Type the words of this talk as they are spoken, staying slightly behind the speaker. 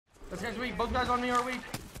This guy's weak. Both guys on me are weak.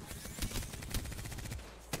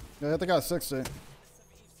 Yeah, hit the guy 60.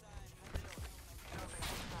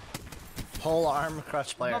 Pole arm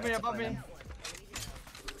crush player. Above me. I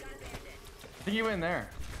think he went in there.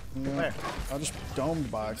 Yeah. Where? I just domed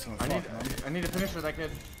by accident. I need to finish with that kid.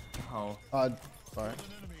 Oh. Sorry.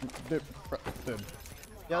 Dude. Yo,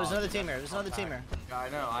 there's another team here. There's another team here. Yeah, I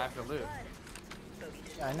know. I have to loot.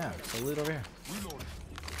 Yeah, I know. So loot over here.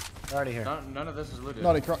 They're already here. None of this is looted.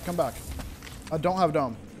 Naughty, come back. I don't have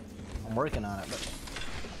dome. I'm working on it, but.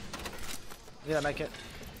 Yeah, make it.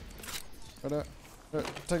 Right there.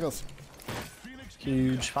 Take this.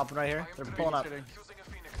 Huge. Popping right here. They're pulling up.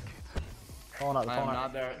 Pulling up. They're I am pulling not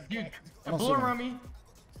up. there. Dude, don't blue see them. around me.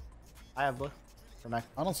 I have blue. For Mac.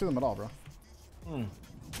 I don't see them at all, bro.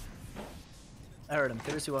 I heard him.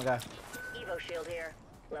 Did see one guy. Evo shield here.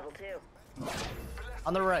 Level 2.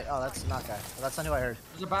 On the right. Oh, that's not guy. Oh, that's not who I heard.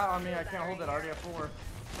 There's a bat on me. I can't hold it. I already have 4.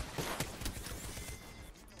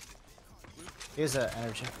 Here's an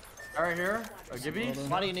energy. Right here. A Gibby.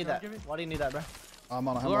 Why do you need that? Why do you need that, bro? I'm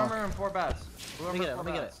on a Blue hemlock. armor and 4 bats. Blue Let me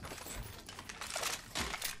armor, get it.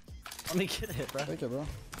 4 Let me get it. Let me get it, bro. Take it, bro.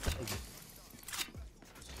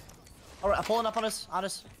 Alright, pulling up on us.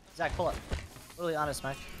 Zach, pull up. Really honest,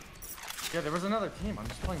 Mike. Yeah, there was another team. I'm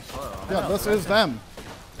just playing slow. Yeah, this is them.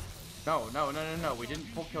 No. We didn't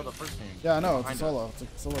full kill the first team. Yeah, I know. It's a Behind solo. It's a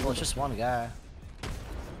solo. Well, it's just one guy.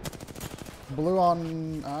 Blue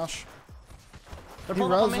on Ash. They're He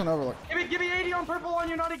pulling up on res me. and overlook. Give me 80 on purple on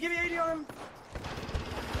you, Naughty. Give me 80 on him.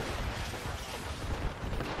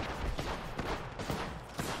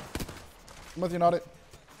 I'm with you, Naughty.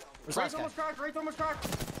 Where's last Wraith guy? almost cracked. Wraith almost cracked.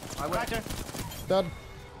 I went. Cracked her. Dead.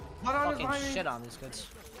 Blood on his Fucking behind me. shit on these kids.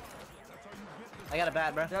 I got a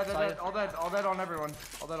bad, bro. Yeah, Saw you. all dead on everyone.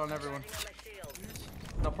 All dead on everyone.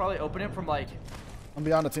 They'll probably open it from like. I'm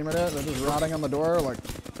beyond a team right there. They're just rotting on the door. Like,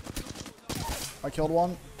 I killed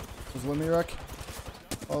one. It was Lumi Rick.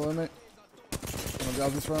 Oh, Lumi. One of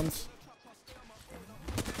Jazzy's friends.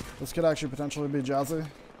 This could actually potentially be Jazzy.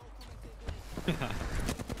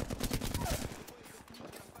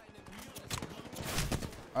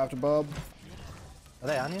 I have to bub. Are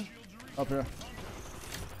they on you? Up here.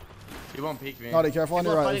 He won't peek me. Naughty, careful on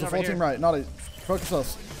your People are right. There's a fighting full over team right. Naughty, focus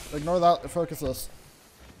us. Ignore that. Focus us.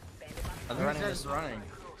 I think this guy's running.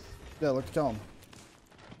 Yeah, look to kill him.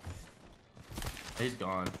 He's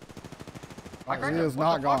gone. He is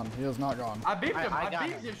not gone. He is not gone. I beeped him. I I got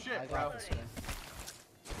beeped him. his shit, I bro. got this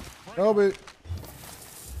guy. Kobe.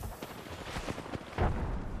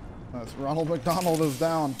 Nice. Ronald McDonald is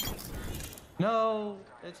down. No,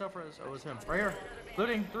 it's up for us. Oh, it was him. Right here.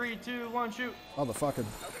 Looting. 3, 2, 1, shoot. Motherfucker.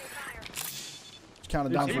 Just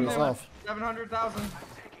counted down for Team yourself. 700,000.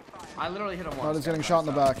 I literally hit him once. Naughty's getting shot in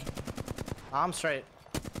the back. I'm straight.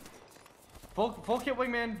 Full kit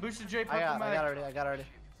wingman. Boosted J. I got already.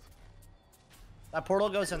 That portal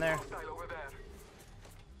goes in there.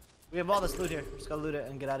 We have all this loot here. Just gotta loot it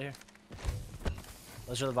and get out of here.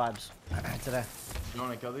 Those are the vibes today. You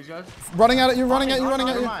want to kill these guys? Running at it. You running at you. Running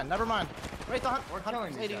at Never you. mind. Never mind. Right the hunt. We're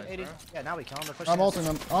killing these 80, guys, 80. bro. Yeah, now we kill them. They're pushing I'm us. ulting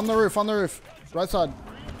them. On the roof. On the roof. Right side.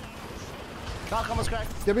 Knock almost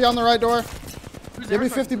cracked. Gibby on the right door. Who's Gibby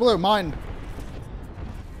there? 50 blue. Mine.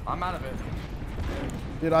 I'm out of it.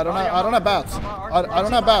 Dude, I don't have bats. I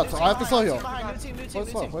don't have bats. I have to slow heal. Behind. New team. Play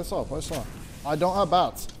slow. Play slow. Play slow. I don't have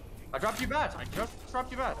bats. I dropped you bats. I just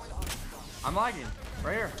dropped you bats. I'm lagging.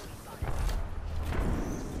 Right here.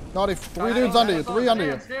 Naughty. 3 dudes under you. 3 under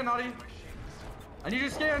you. Scan, Naughty. I need you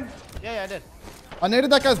to scan. Yeah, I did. I naded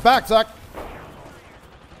that guy's back, Zach.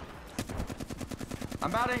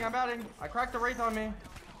 I'm batting. I cracked the Wraith on me.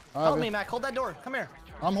 Help me, Mac. Hold that door. Come here.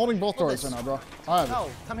 I'm holding both doors right now, bro. I have it.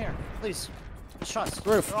 No, come here. Please. Just trust.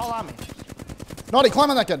 Roof. They're all on me. Naughty,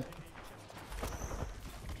 climb on that kid.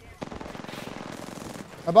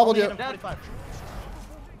 I bubbled you. 45.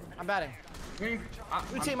 I'm batting. New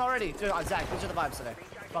team already. Dude, Zach, these are the vibes today.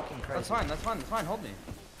 Fucking crazy. That's fine. Hold me.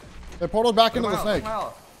 They portaled back into the Look snake. my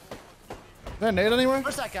health. Did they nade anywhere?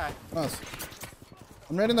 Where's that guy? Nice.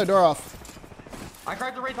 I'm nading their door off. I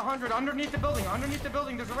cracked the Wraith 100. Underneath the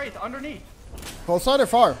building, there's a Wraith. Underneath. Close side or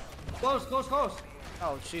far? Close.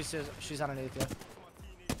 Oh, she's underneath you.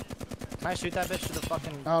 Can I shoot that bitch to the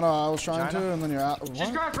fucking... I don't know. I was trying China? to, and then you're out. She's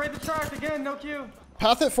What? cracked. Wraith is cracked again. No Q.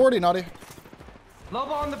 Path at 40, Naughty.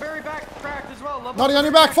 Lobo on the very back, cracked as well. Lobo Naughty on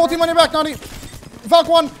your back. Full team on your back, Naughty. Fuck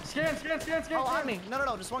one. Scan. Oh, on me.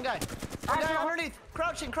 No, just one guy. One guy underneath.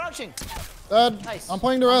 Crouching. Dead. Nice. I'm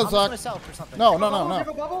playing Derez, I'm just gonna Zach. self or something. No. Give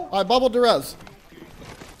a bubble? I bubbled Derez.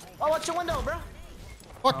 Oh, watch your window, bro.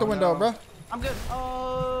 Fuck the window, no. bro. I'm good.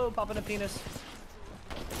 Oh, popping a penis.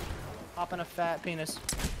 Popping a fat penis.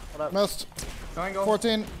 Hold up. Missed. No angle.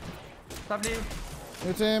 14. 70.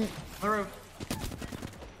 New team. The roof.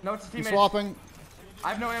 No, it's a He's teammate. swapping. I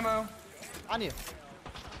have no ammo. On you.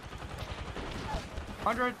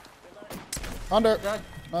 100. Under. Dead.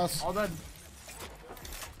 Nice. All dead.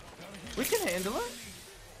 We can handle it.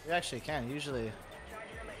 You actually can. Usually,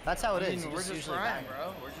 that's how it is. We're just usually trying, bang.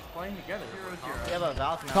 bro. We're just playing together. You have a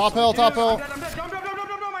Valk now. Top so hill, we top can- hill. I'm dead. Jump.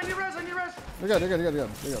 I need res. You're good, you're good, you're good,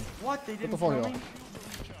 you're good. What? They didn't the full kill heal. me?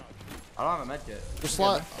 I don't have a med kit. Just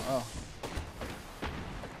slide. Oh.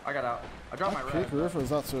 I got out. I dropped my res. Peak roof, or is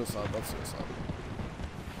that suicide? That's suicide.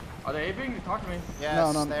 Are they aping? Talk to me.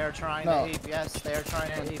 Yes, No. they are trying No. to heap. Yes, they are trying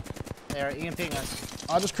to heap. They are EMPing us.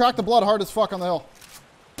 I just cracked the blood hard as fuck on the hill.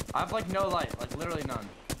 I have like no light. Like literally none.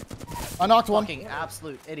 I knocked one. Fucking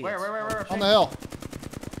absolute idiots. Where? On the hill.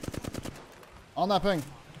 On that ping.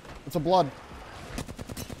 It's a blood.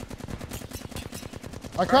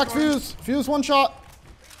 I cracked one. fuse. Fuse one shot.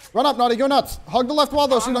 Run up, Naughty. Go nuts. Hug the left wall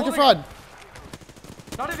though so you don't get holding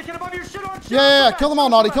fried. Not even get above your shit on. Yeah. Kill them all,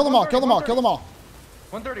 Naughty. Kill them all. Kill them all. Kill them all.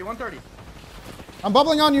 130. I'm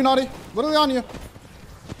bubbling on you, Naughty. Literally on you.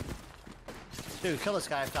 Dude, kill this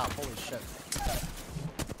guy up top. Holy shit.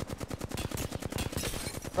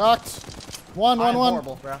 Cracked. One. I am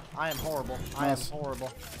horrible, bro. I am horrible. Nice. I am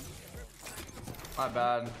horrible. Not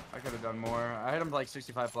bad. I could have done more. I hit him like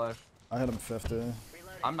 65 flash. I hit him 50.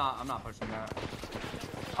 I'm not pushing that.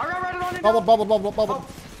 I got right on it. Bubbled.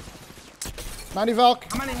 90 Valk.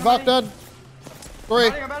 How many? Valk dead. 3.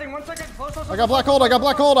 I'm batting 1 second. Close. I got black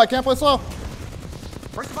hold. I can't play slow.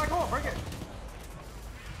 Break the black hole. Break it.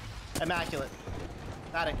 Immaculate.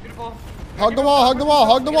 Batting. Beautiful. Hug the wall.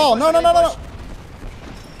 No.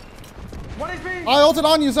 1 HP. I ulted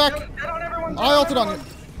on you, Zach. Dead on everyone. I ulted on you.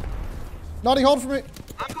 Naughty, hold for me.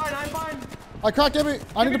 I'm fine. I cracked Gibby.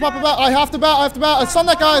 I need to pop a bat. I have to bat. I stun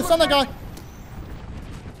that guy.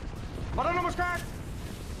 Button almost cracked.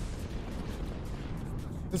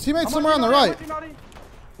 His teammate's somewhere on the right. Naughty.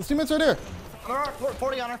 His teammate's right here. On the rock.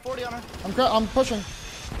 40 on her. 40 on her. I'm pushing.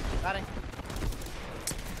 Batting.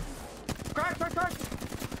 Crack.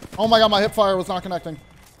 Oh my god, my hip fire was not connecting.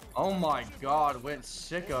 Oh my god, went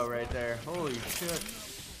sicko right there. Holy shit.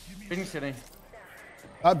 Ping City.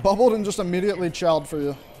 I bubbled and just immediately chowed for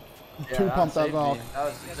you. Yeah, Two pumped that saved Valk. me. That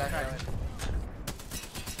was exactly right.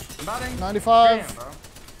 I'm batting. 95. Damn, bro.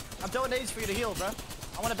 I'm throwing nades for you to heal, bro.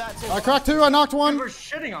 I want to bat too. I cracked 2. I knocked 1. We're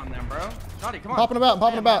shitting on them, bro. Naughty, come on. Popping a bat.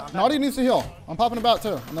 I'm back. Naughty needs to heal. I'm popping a bat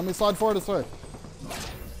too. And then we slide forward as 3.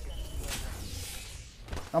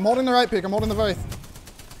 I'm holding the right peak. I'm holding the Wraith.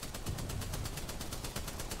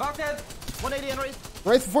 Valk dead. 180 and Wraith.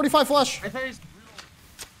 Wraith 45 flash. Right face.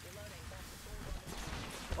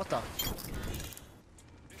 What the?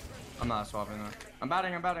 I'm not swapping that. I'm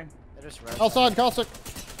batting. They're just res. Outside, caustic.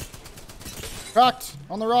 Cracked.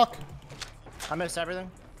 On the rock. I missed everything.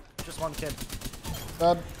 Just one kid.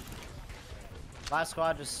 Dead. Last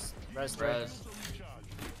squad just res 3. Res.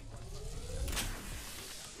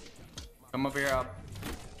 Come over here up.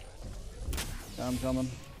 Yeah, I'm coming.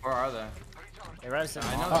 Where are they? They res him.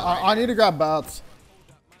 I know. I need to grab bats.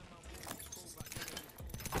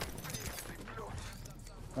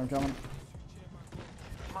 I'm coming.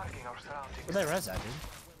 Where they res at, dude?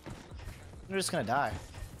 They're just gonna die.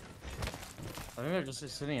 I think they're just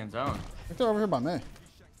sitting in zone. I think they're over here by me.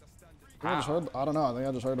 I just heard, I don't know. I think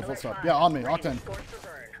I just heard a footstep. Yeah, on me. Octane.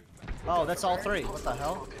 Oh, that's all 3. What the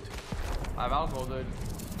hell? I have alcohol, dude.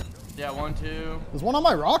 Yeah, 1, 2. There's one on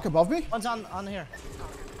my rock above me. One's on here.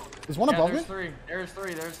 There's one Yeah, above there's me.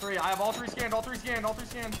 3. There's 3. I have all 3 scanned.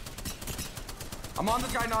 I'm on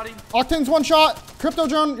this guy, Naughty. Octane's one shot. Crypto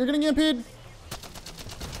drone, you're getting EMP'd.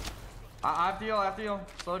 I have to heal.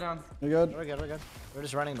 Slow down. You good? We're good. We're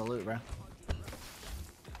just running the loot, bro.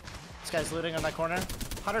 This guy's looting on that corner.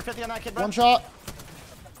 150 on that kid, bro. One shot.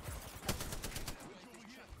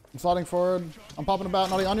 I'm sliding forward. I'm popping a bat.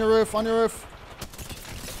 Naughty, on your roof.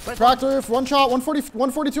 Wait, Cracked roof. One shot.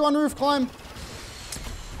 142 on roof. Climb.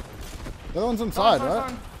 The other one's inside,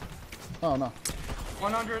 right? Oh, no.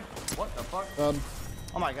 100. What the fuck? Dead.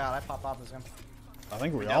 Oh my god, I popped off this gun. I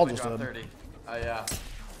think we all Definitely just dropped did. 30. Oh, yeah.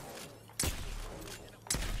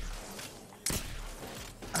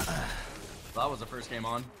 That was the first game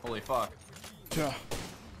on. Holy fuck. Yeah.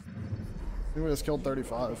 I think we just killed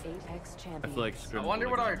 35. Apex I champion. feel like I wonder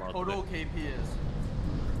what our total KP is.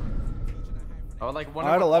 I would like wonder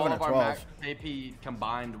I had what 11 all of or our 12. max KP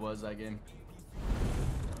combined was that game.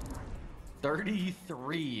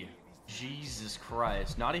 33. Jesus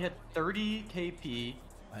Christ. Naughty had 30 KP.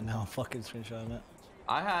 I know, I'm fucking screenshotting it.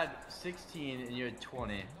 I had 16 and you had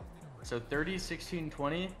 20. So 30, 16,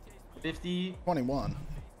 20, 50. 21.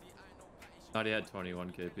 Naughty had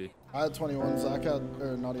 21 KP. I had 21. Zach had,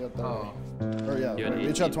 or Naughty had 30. Oh. Or yeah, You had we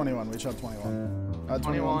each had 18. 21. We each had 21. I had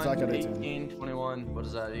 21. Zach had 18. 18, 21. What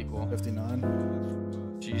does that equal?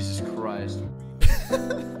 59. Jesus Christ.